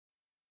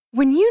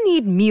When you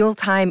need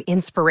mealtime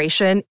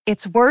inspiration,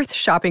 it's worth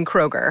shopping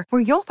Kroger,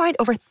 where you'll find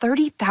over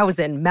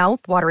 30,000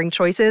 mouth-watering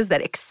choices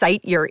that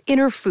excite your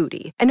inner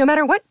foodie. And no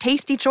matter what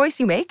tasty choice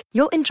you make,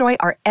 you'll enjoy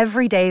our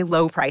everyday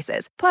low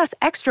prices, plus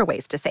extra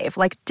ways to save,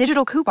 like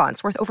digital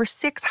coupons worth over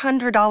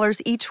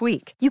 $600 each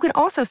week. You can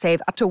also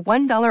save up to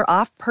 $1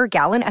 off per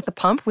gallon at the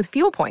pump with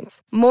fuel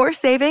points. More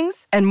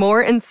savings and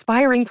more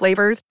inspiring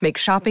flavors make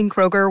shopping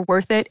Kroger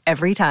worth it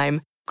every time.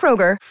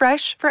 Kroger,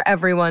 fresh for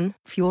everyone.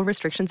 Fuel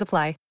restrictions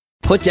apply.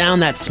 Put down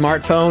that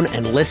smartphone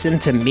and listen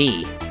to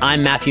me.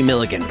 I'm Matthew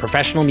Milligan,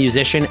 professional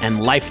musician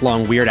and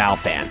lifelong Weird Al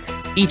fan.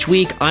 Each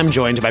week, I'm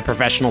joined by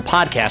professional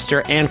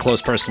podcaster and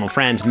close personal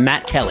friend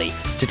Matt Kelly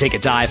to take a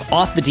dive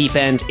off the deep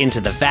end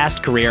into the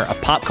vast career of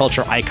pop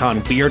culture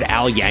icon Weird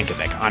Al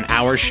Yankovic on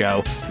our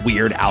show,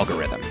 Weird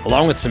Algorithm.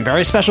 Along with some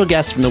very special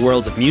guests from the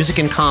worlds of music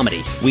and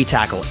comedy, we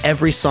tackle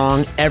every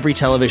song, every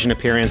television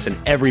appearance, and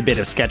every bit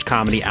of sketch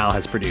comedy Al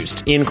has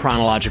produced in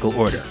chronological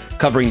order,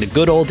 covering the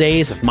good old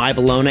days of My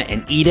Bologna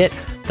and Eat It,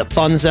 the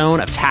fun zone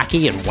of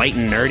tacky and white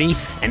and nerdy,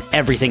 and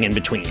everything in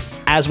between.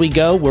 As we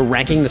go, we're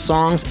ranking the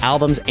songs,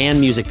 albums, and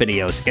music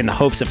videos in the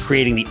hopes of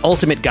creating the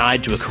ultimate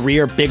guide to a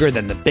career bigger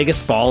than the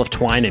biggest ball of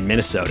twine in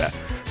Minnesota.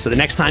 So the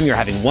next time you're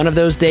having one of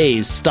those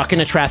days, stuck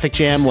in a traffic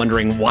jam,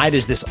 wondering why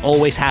does this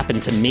always happen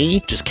to me,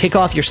 just kick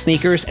off your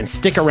sneakers and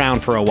stick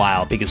around for a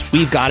while, because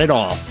we've got it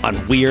all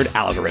on Weird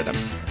Algorithm,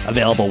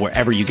 available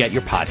wherever you get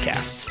your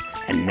podcasts.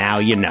 And now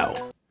you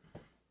know.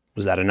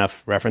 Was that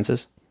enough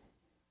references?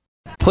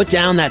 Put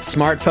down that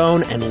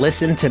smartphone and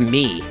listen to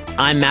me.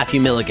 I'm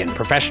Matthew Milligan,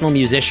 professional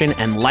musician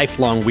and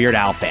lifelong Weird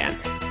Al fan.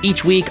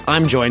 Each week,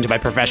 I'm joined by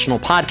professional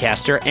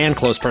podcaster and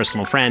close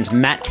personal friend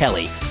Matt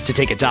Kelly to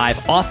take a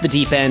dive off the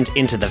deep end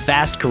into the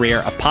vast career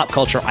of pop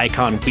culture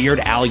icon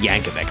Weird Al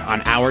Yankovic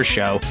on our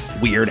show,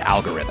 Weird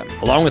Algorithm.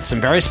 Along with some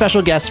very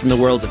special guests from the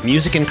worlds of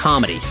music and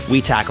comedy,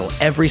 we tackle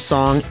every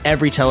song,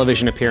 every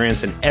television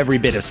appearance, and every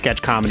bit of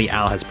sketch comedy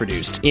Al has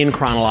produced in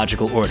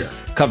chronological order,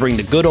 covering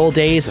the good old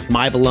days of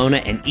My Bologna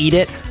and Eat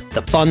It,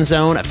 the fun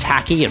zone of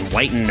tacky and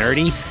white and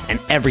nerdy, and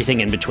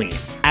everything in between.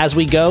 As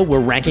we go, we're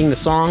ranking the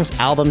songs,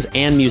 albums,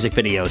 and music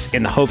videos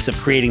in the hopes of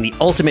creating the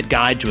ultimate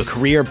guide to a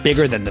career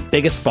bigger than the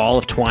biggest ball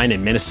of twine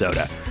in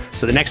Minnesota.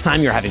 So the next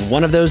time you're having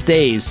one of those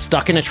days,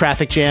 stuck in a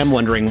traffic jam,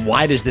 wondering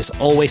why does this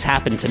always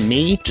happen to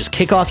me, just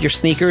kick off your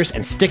sneakers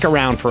and stick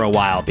around for a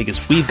while,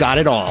 because we've got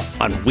it all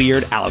on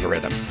Weird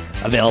Algorithm,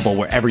 available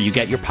wherever you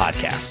get your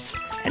podcasts.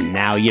 And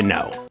now you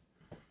know.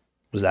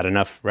 Was that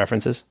enough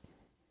references?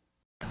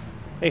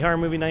 Hey, Horror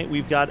Movie Night,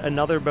 we've got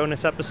another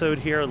bonus episode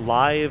here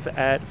live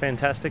at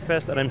Fantastic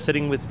Fest, and I'm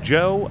sitting with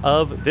Joe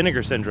of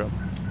Vinegar Syndrome.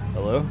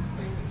 Hello.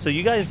 So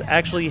you guys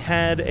actually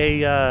had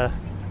a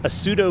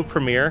pseudo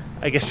premiere,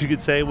 I guess you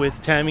could say,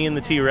 with Tammy and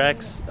the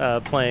T-Rex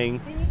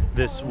playing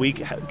this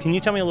week. Can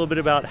you tell me a little bit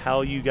about how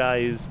you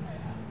guys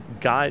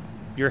got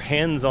your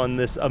hands on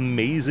this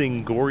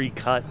amazing gory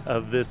cut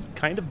of this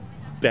kind of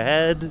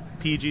bad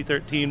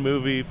PG-13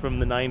 movie from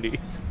the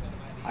 90s?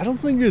 I don't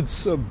think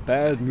it's a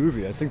bad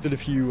movie. I think that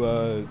if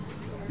you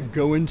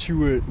go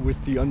into it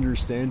with the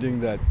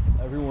understanding that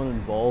everyone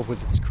involved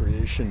with its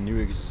creation knew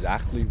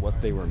exactly what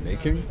they were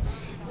making,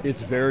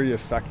 it's very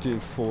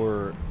effective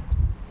for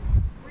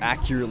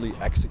accurately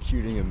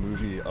executing a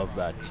movie of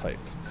that type.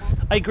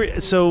 I agree.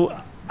 So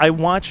I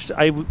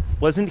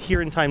wasn't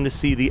here in time to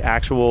see the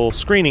actual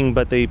screening,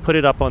 but they put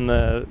it up on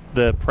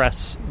the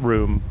press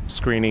room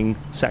screening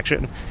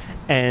section.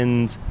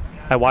 And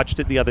I watched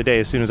it the other day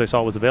as soon as I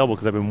saw it was available,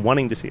 because I've been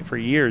wanting to see it for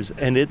years,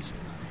 and it's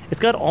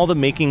got all the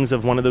makings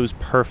of one of those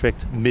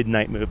perfect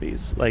midnight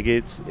movies. Like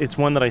it's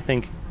one that I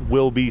think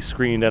will be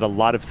screened at a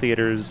lot of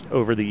theaters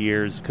over the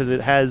years, because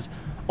it has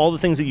all the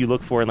things that you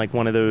look for in like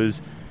one of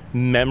those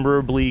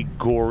memorably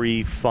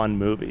gory, fun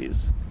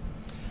movies.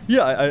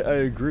 Yeah, I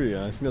agree.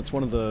 I think that's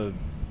one of the.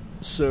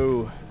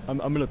 So I'm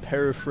going to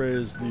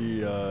paraphrase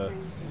the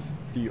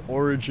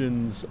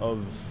origins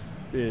of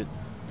it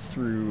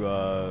through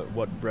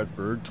what Brett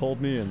Berg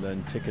told me, and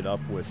then pick it up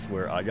with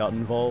where I got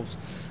involved.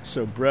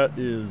 So Brett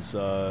is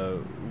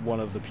one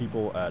of the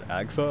people at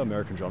AGFA,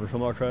 American Genre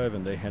Film Archive,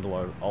 and they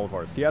handle all of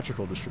our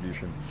theatrical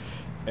distribution.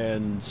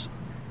 And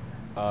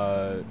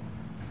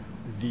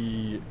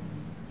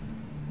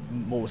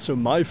so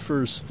my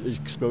first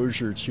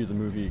exposure to the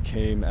movie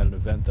came at an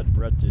event that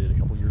Brett did a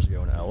couple years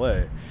ago in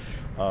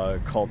LA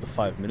called the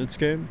 5 Minutes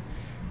Game,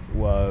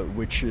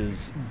 which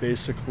is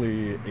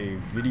basically a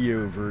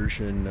video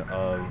version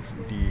of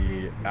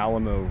the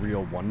Alamo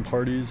Reel 1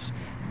 parties,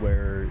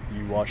 where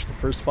you watch the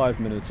first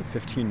 5 minutes of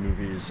 15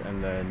 movies,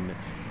 and then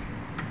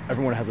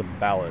everyone has a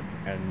ballot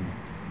and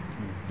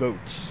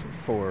vote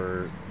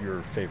for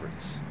your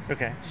favorites.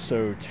 Okay.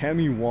 So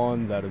Tammy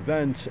won that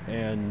event,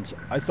 and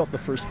I thought the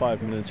first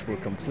 5 minutes were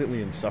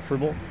completely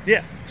insufferable.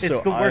 Yeah,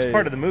 it's the worst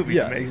part of the movie.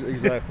 Yeah, to me.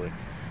 Exactly.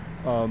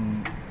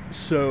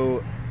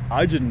 So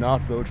I did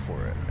not vote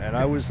for it, and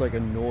I was like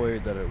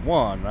annoyed that it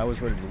won. I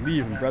was ready to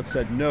leave, and Brett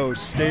said, "No,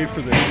 stay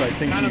for this. I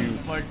think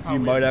you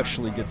might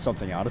actually get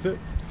something out of it."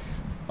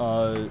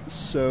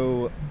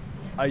 So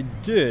I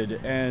did,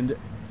 and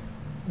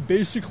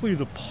basically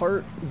the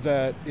part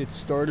that it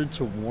started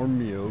to warm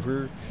me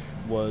over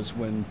was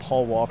when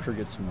Paul Walker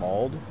gets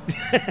mauled.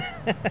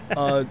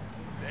 And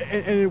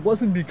it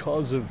wasn't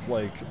because of,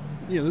 like,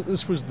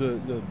 this was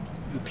the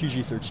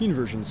PG-13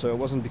 version, so it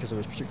wasn't because it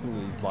was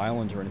particularly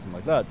violent or anything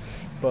like that,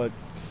 but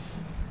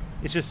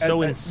it's just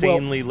so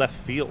insanely left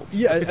field.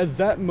 Yeah, at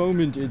that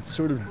moment, it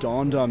sort of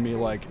dawned on me,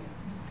 like,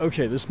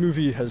 okay, this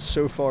movie has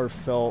so far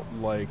felt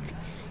like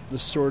the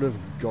sort of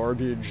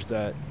garbage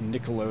that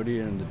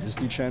Nickelodeon and the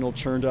Disney Channel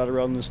churned out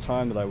around this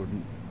time that I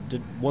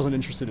wasn't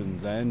interested in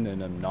then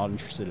and I'm not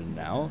interested in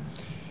now.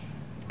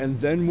 And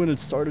then when it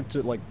started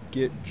to, like,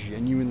 get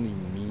genuinely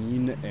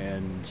mean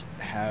and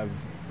have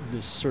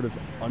this sort of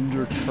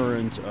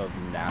undercurrent of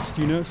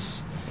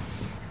nastiness,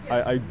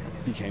 I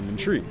became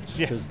intrigued,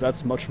 because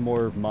that's much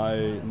more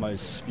my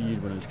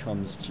speed when it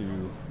comes to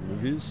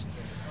movies.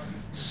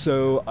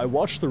 So I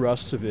watched the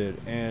rest of it,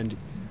 and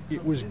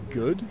it was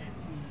good,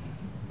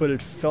 but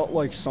it felt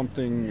like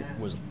something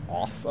was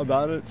off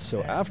about it.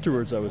 So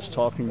afterwards I was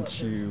talking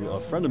to a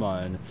friend of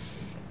mine,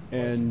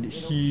 and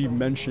he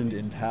mentioned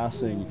in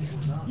passing,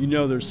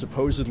 there's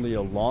supposedly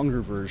a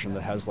longer version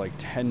that has like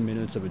 10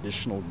 minutes of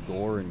additional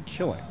gore and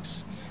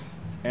killings.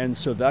 And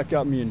so that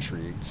got me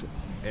intrigued,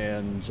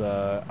 and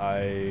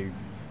I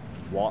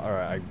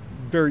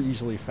very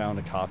easily found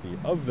a copy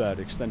of that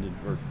extended,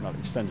 or not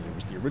extended, it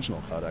was the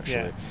original cut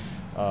actually,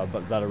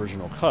 but that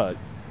original cut.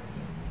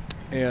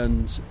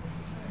 And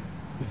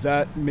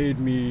that made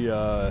me,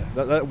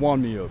 that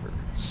won me over.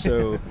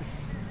 So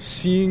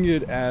seeing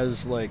it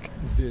as like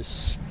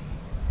this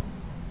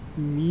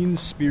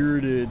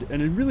mean-spirited,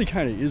 and it really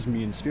kind of is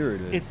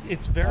mean-spirited.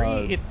 It's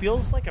very, it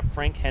feels like a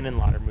Frank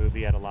Henenlotter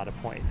movie at a lot of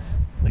points.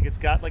 Like, it's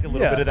got like a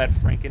little bit of that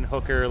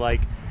Frankenhooker,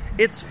 like,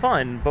 it's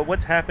fun, but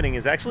what's happening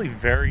is actually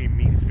very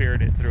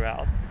mean-spirited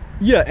throughout.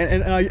 Yeah,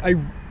 and I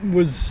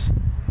was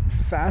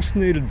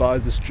fascinated by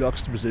this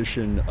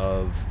juxtaposition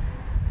of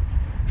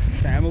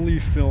family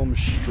film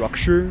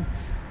structure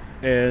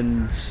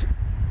and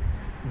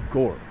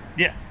gore.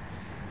 Yeah.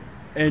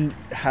 And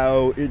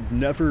how it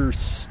never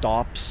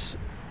stops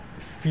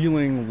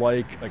feeling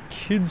like a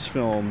kid's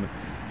film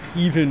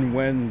even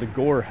when the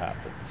gore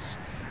happens.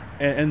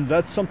 And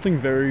that's something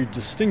very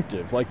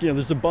distinctive. Like,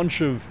 there's a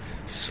bunch of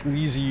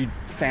sleazy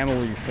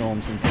family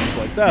films and things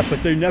like that,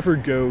 but they never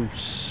go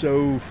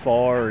so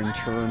far in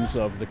terms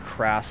of the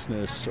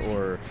crassness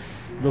or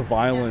the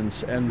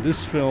violence. And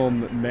this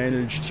film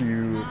managed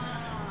to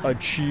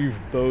achieve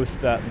both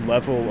that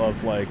level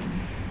of, like,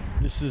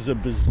 this is a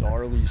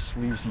bizarrely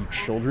sleazy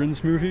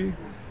children's movie,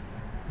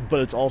 but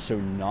it's also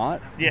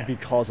not,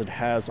 because it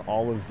has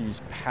all of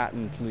these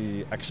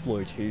patently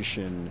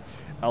exploitation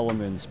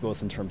elements,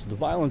 both in terms of the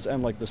violence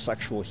and like the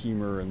sexual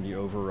humor and the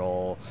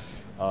overall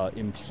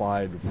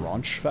implied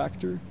raunch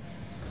factor.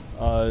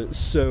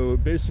 So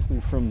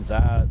basically from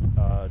that,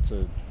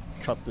 to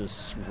cut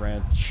this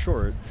rant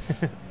short,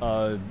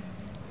 a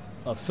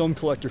film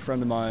collector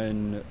friend of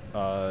mine,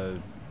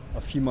 a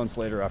few months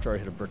later, after I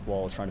hit a brick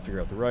wall trying to figure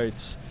out the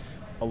rights,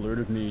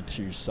 alerted me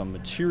to some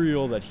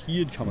material that he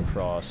had come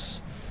across,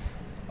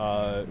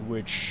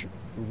 which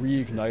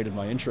reignited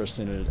my interest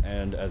in it.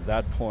 And at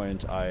that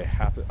point,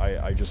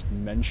 I just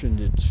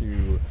mentioned it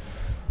to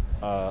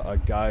a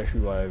guy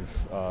who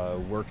I've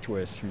worked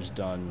with who's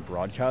done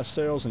broadcast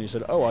sales, and he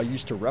said, "Oh, I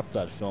used to rep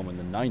that film in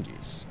the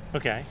 90s."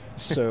 Okay.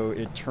 So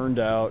it turned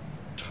out,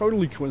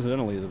 totally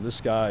coincidentally, that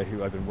this guy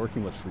who I've been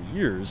working with for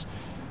years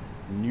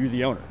knew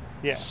the owner.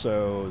 Yeah.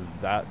 So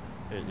that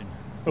it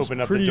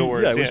opened up the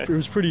doors. Yeah, it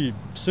was pretty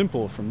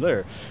simple from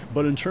there.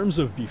 But in terms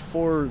of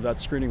before that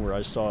screening where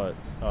I saw it,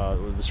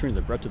 the screening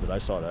that Brett did that I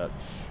saw it at,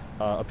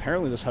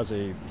 apparently this has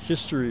a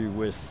history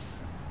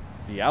with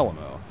the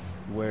Alamo,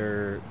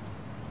 where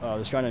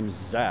this guy named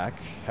Zach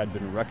had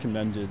been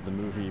recommended the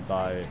movie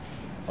by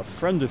a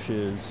friend of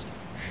his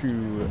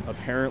who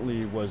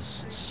apparently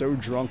was so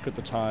drunk at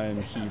the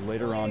time he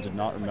later on did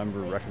not remember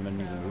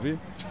recommending the movie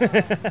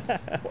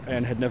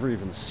and had never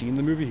even seen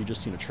the movie. He'd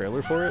just seen a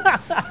trailer for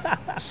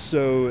it.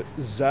 So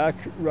Zach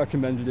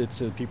recommended it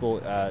to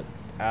people at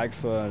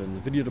AGFA and in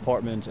the video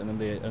department, and then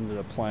they ended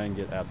up playing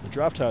it at the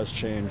Draft House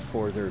chain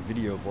for their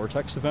Video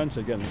Vortex event.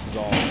 Again, this is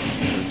all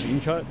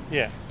PG-13 cut.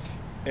 Yeah.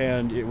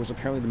 And it was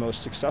apparently the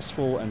most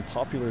successful and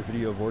popular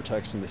Video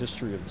Vortex in the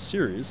history of the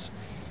series.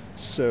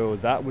 So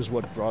that was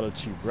what brought it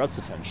to Brett's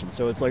attention.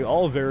 So it's like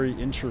all very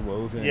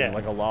interwoven,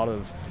 like a lot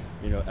of,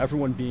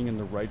 everyone being in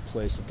the right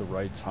place at the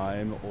right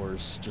time, or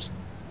just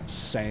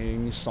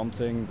saying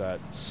something that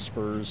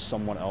spurs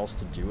someone else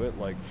to do it.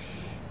 Like,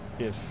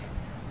 if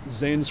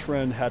Zane's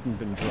friend hadn't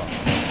been drunk,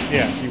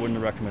 he wouldn't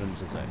have recommended him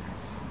to Zane.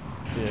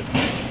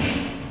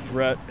 If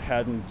Brett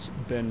hadn't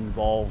been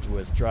involved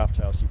with Draft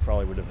House, he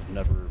probably would have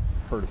never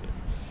heard of it.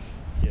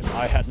 If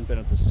I hadn't been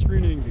at the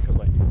screening because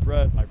I knew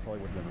Brett, I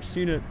probably would have never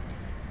seen it.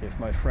 If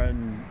my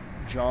friend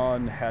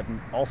John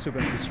hadn't also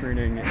been at the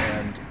screening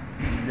and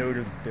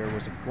noted that there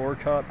was a gore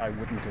cut, I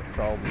wouldn't have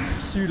probably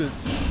pursued it,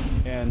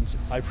 and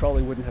I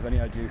probably wouldn't have any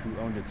idea who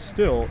owned it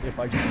still if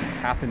I didn't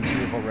happen to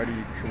have already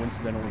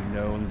coincidentally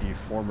known the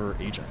former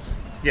agent.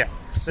 Yeah,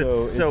 So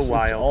it's so it's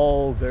wild.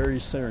 all very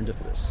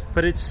serendipitous.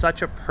 But it's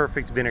such a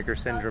perfect Vinegar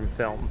Syndrome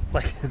film,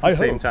 like at the I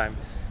same hope. time.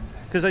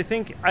 Because I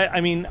think, I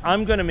mean,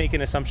 I'm going to make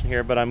an assumption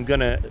here, but I'm going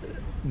to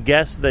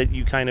guess that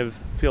you kind of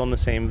feel in the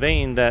same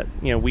vein that,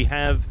 you know, we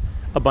have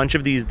a bunch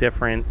of these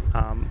different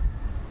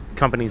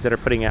companies that are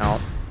putting out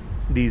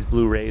these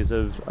Blu-rays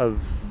of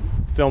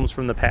films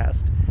from the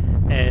past.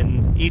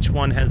 And each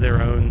one has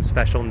their own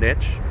special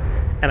niche.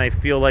 And I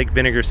feel like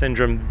Vinegar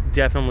Syndrome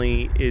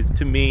definitely is,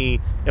 to me,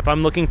 if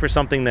I'm looking for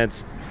something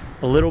that's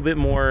a little bit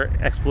more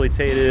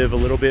exploitative, a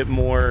little bit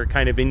more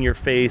kind of in your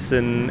face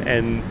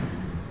and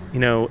you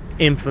know,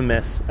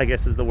 infamous, I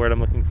guess is the word I'm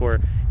looking for.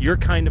 You're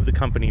kind of the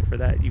company for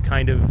that. You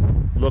kind of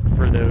look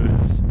for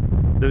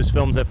those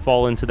films that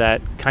fall into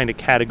that kind of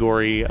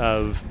category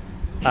of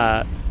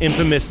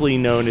infamously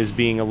known as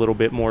being a little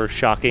bit more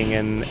shocking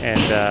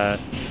and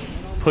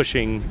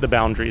pushing the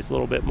boundaries a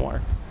little bit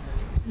more.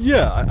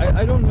 Yeah,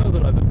 I don't know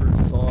that I've ever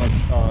thought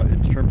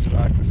in terms of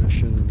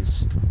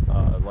acquisitions.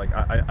 Like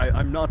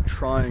I'm not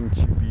trying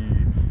to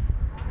be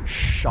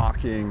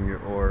shocking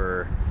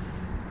or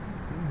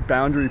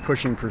boundary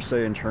pushing per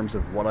se in terms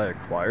of what I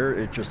acquire.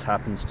 It just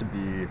happens to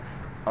be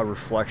a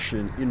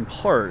reflection in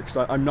part,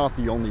 because I'm not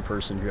the only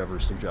person who ever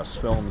suggests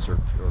films or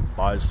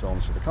buys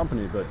films for the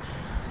company, but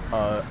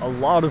a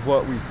lot of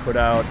what we put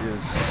out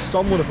is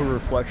somewhat of a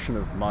reflection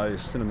of my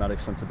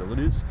cinematic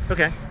sensibilities.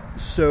 Okay.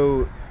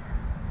 So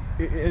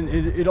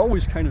it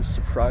always kind of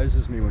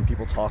surprises me when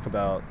people talk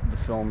about the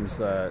films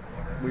that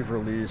we've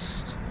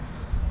released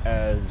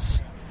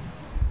as,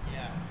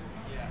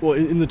 well,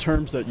 in the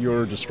terms that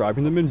you're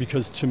describing them in,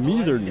 because to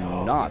me they're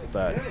not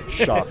that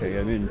shocking.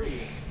 I mean,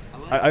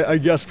 I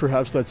guess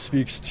perhaps that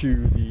speaks to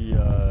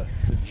the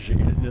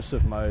jadedness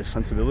of my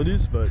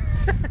sensibilities, but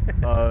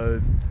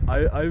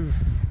I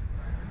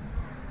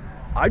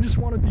just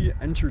want to be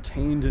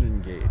entertained and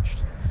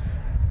engaged,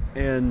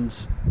 and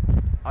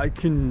I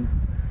can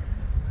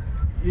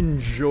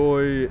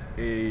enjoy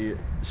a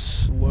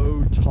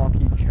slow,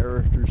 talky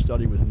character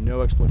study with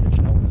no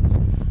exploitation elements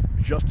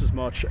just as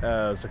much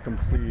as a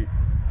complete,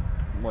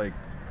 like,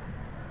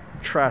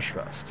 trash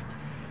fest,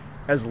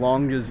 as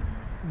long as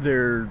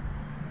there's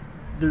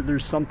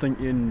something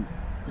in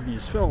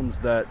these films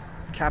that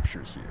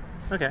captures you.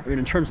 Okay. I mean,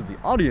 in terms of the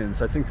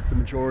audience, I think that the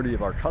majority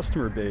of our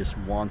customer base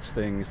wants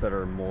things that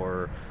are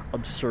more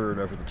absurd,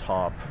 over the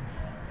top,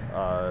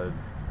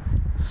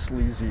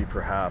 sleazy,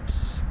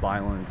 perhaps,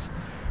 violent.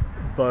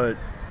 But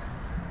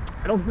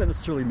I don't think that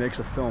necessarily makes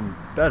a film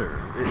better.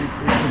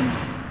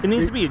 It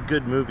needs to be a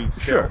good movie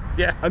still. Sure.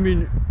 Yeah. I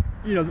mean,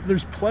 you know,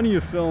 there's plenty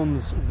of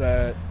films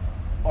that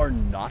are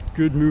not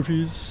good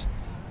movies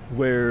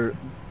where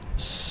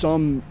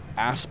some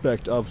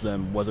aspect of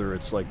them, whether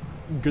it's like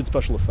good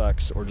special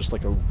effects or just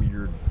like a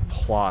weird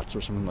plot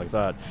or something like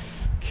that,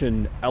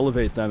 can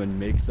elevate them and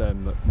make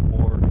them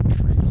more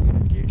intriguing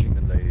and engaging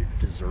than they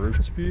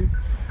deserve to be,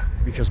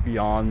 because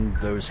beyond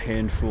those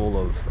handful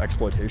of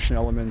exploitation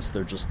elements,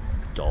 they're just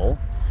dull.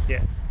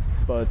 Yeah.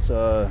 But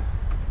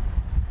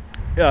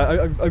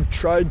yeah, I've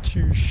tried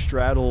to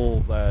straddle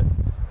that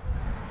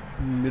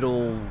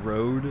middle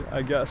road,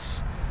 I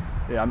guess.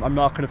 Yeah, I'm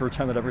not going to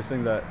pretend that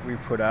everything that we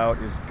put out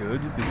is good,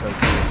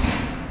 because there's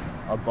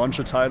a bunch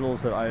of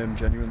titles that I am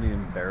genuinely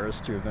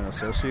embarrassed to have been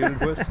associated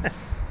with.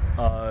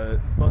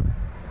 But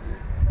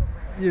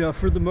you know,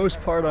 for the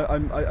most part,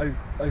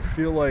 I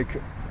feel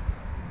like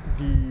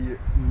the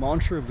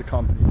mantra of the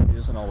company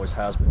is and always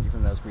has been,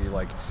 even as we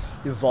like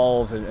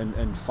evolve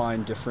and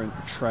find different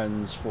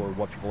trends for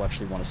what people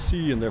actually want to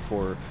see, and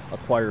therefore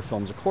acquire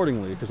films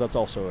accordingly, because that's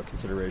also a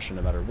consideration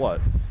no matter what.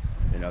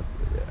 You know,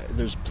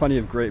 there's plenty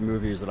of great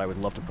movies that I would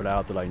love to put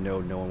out that I know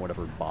no one would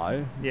ever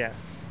buy. Yeah.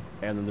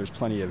 And then there's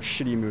plenty of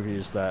shitty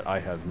movies that I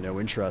have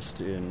no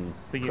interest in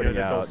putting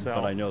out,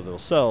 but I know they'll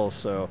sell,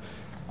 so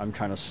I'm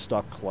kind of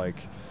stuck, like,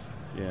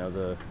 you know,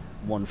 the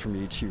one for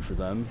me, two for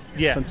them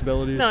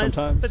sensibility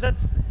sometimes. But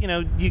that's, you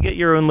know, you get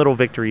your own little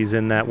victories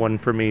in that one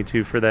for me,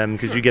 two for them,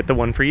 because you get the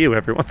one for you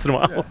every once in a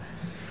while.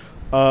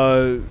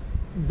 Yeah.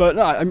 But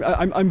no,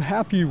 I'm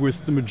happy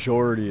with the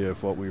majority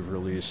of what we've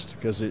released,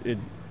 because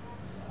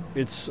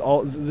it's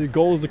all, the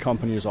goal of the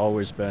company has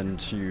always been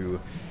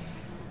to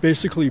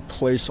basically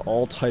place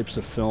all types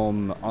of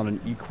film on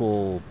an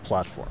equal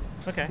platform.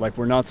 Okay. Like,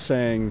 we're not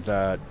saying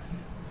that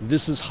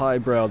this is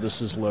highbrow,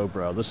 this is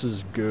lowbrow, this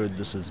is good,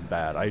 this is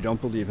bad. I don't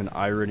believe in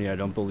irony. I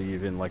don't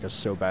believe in like a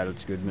so bad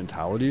it's good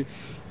mentality.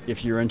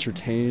 If you're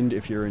entertained,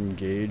 if you're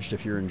engaged,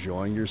 if you're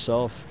enjoying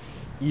yourself,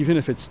 even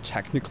if it's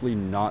technically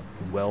not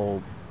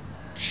well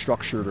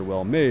structured or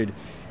well made,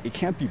 it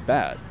can't be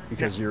bad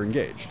because you're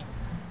engaged.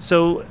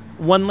 So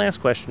one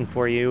last question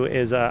for you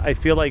is, I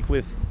feel like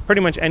with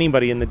pretty much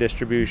anybody in the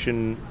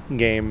distribution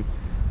game,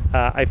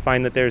 I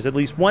find that there's at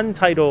least one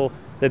title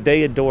that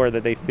they adore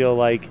that they feel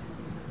like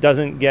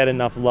doesn't get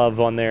enough love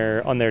on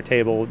their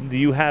table. Do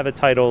you have a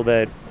title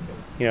that,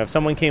 you know, if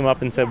someone came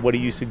up and said, what do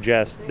you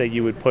suggest, that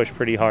you would push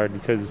pretty hard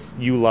because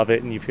you love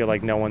it and you feel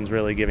like no one's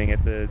really giving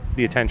it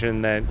the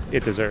attention that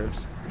it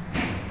deserves?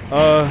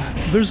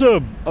 There's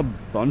a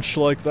bunch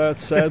like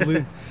that,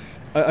 sadly.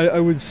 I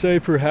would say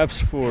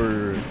perhaps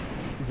for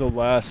the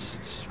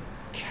last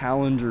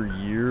calendar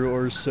year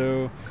or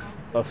so,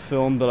 a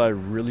film that I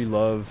really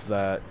love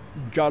that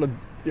got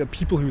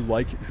people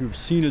who've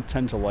seen it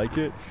tend to like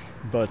it,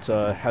 but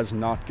has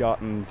not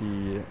gotten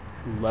the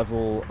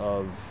level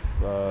of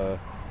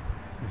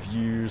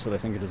views that I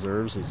think it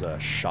deserves is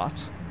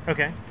Shot.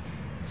 Okay.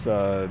 It's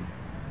a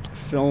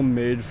film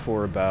made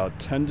for about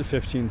 $10,000 to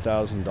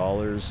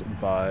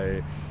 $15,000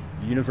 by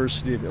the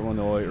University of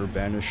Illinois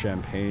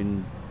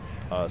Urbana-Champaign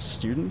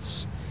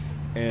students,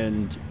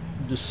 and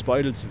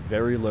despite its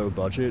very low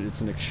budget,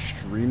 it's an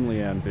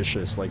extremely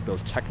ambitious, like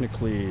both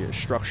technically,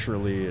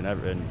 structurally,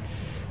 and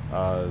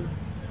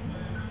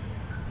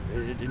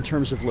in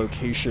terms of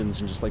locations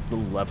and just like the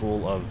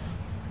level of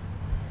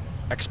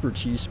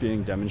expertise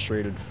being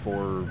demonstrated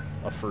for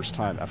a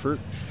first-time effort.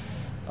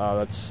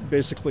 That's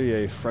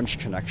basically a French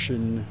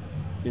Connection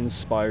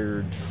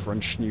inspired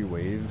French New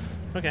Wave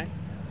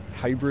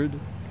hybrid.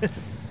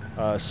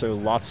 So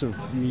lots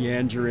of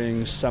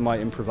meandering,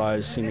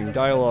 semi-improvised seeming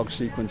dialogue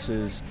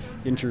sequences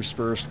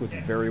interspersed with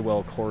very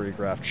well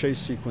choreographed chase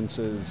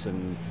sequences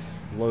and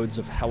loads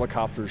of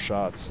helicopter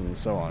shots and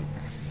so on.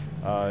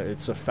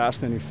 It's a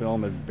fascinating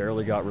film. It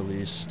barely got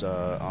released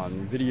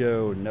on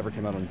video, never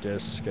came out on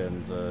disc,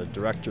 and the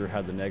director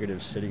had the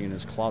negative sitting in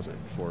his closet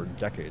for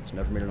decades,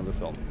 never made another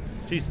film.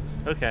 Jesus,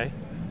 okay.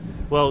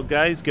 Well,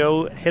 guys,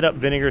 go hit up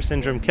Vinegar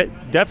Syndrome.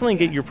 Definitely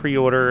get your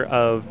pre-order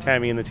of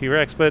Tammy and the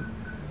T-Rex, but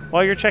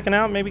while you're checking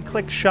out, maybe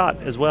click Shot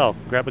as well.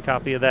 Grab a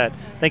copy of that.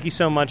 Thank you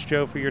so much,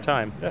 Joe, for your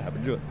time. Yeah, happy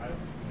to do it.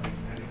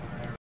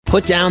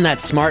 Put down that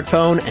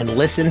smartphone and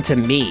listen to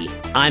me.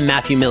 I'm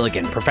Matthew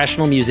Milligan,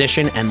 professional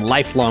musician and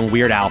lifelong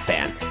Weird Al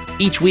fan.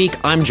 Each week,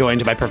 I'm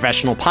joined by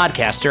professional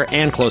podcaster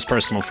and close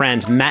personal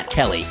friend Matt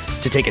Kelly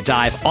to take a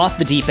dive off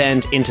the deep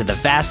end into the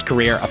vast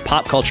career of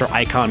pop culture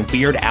icon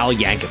Weird Al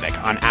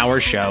Yankovic on our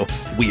show,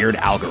 Weird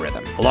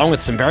Algorithm. Along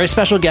with some very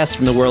special guests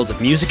from the worlds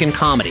of music and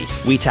comedy,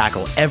 we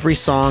tackle every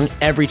song,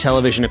 every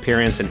television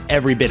appearance, and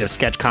every bit of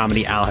sketch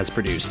comedy Al has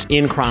produced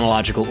in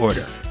chronological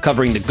order,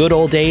 covering the good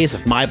old days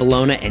of My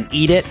Bologna and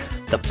Eat It,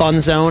 the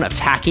fun zone of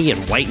tacky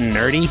and white and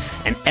nerdy,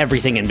 and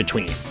everything in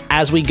between.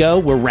 As we go,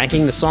 we're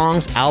ranking the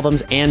songs,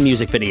 albums, and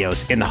music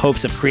videos in the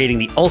hopes of creating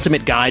the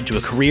ultimate guide to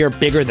a career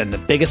bigger than the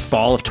biggest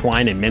ball of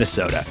twine in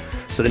Minnesota.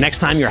 So the next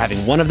time you're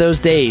having one of those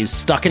days,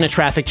 stuck in a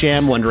traffic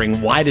jam,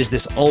 wondering why does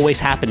this always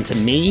happen to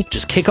me,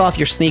 just kick off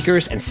your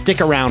sneakers and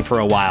stick around for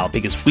a while,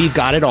 because we've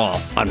got it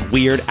all on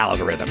Weird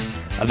Algorithm,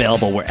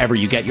 available wherever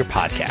you get your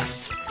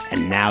podcasts.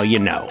 And now you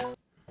know.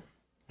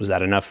 Was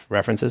that enough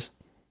references?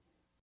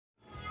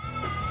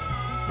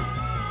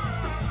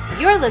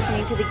 You're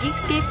listening to the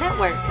Geekscape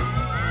Network.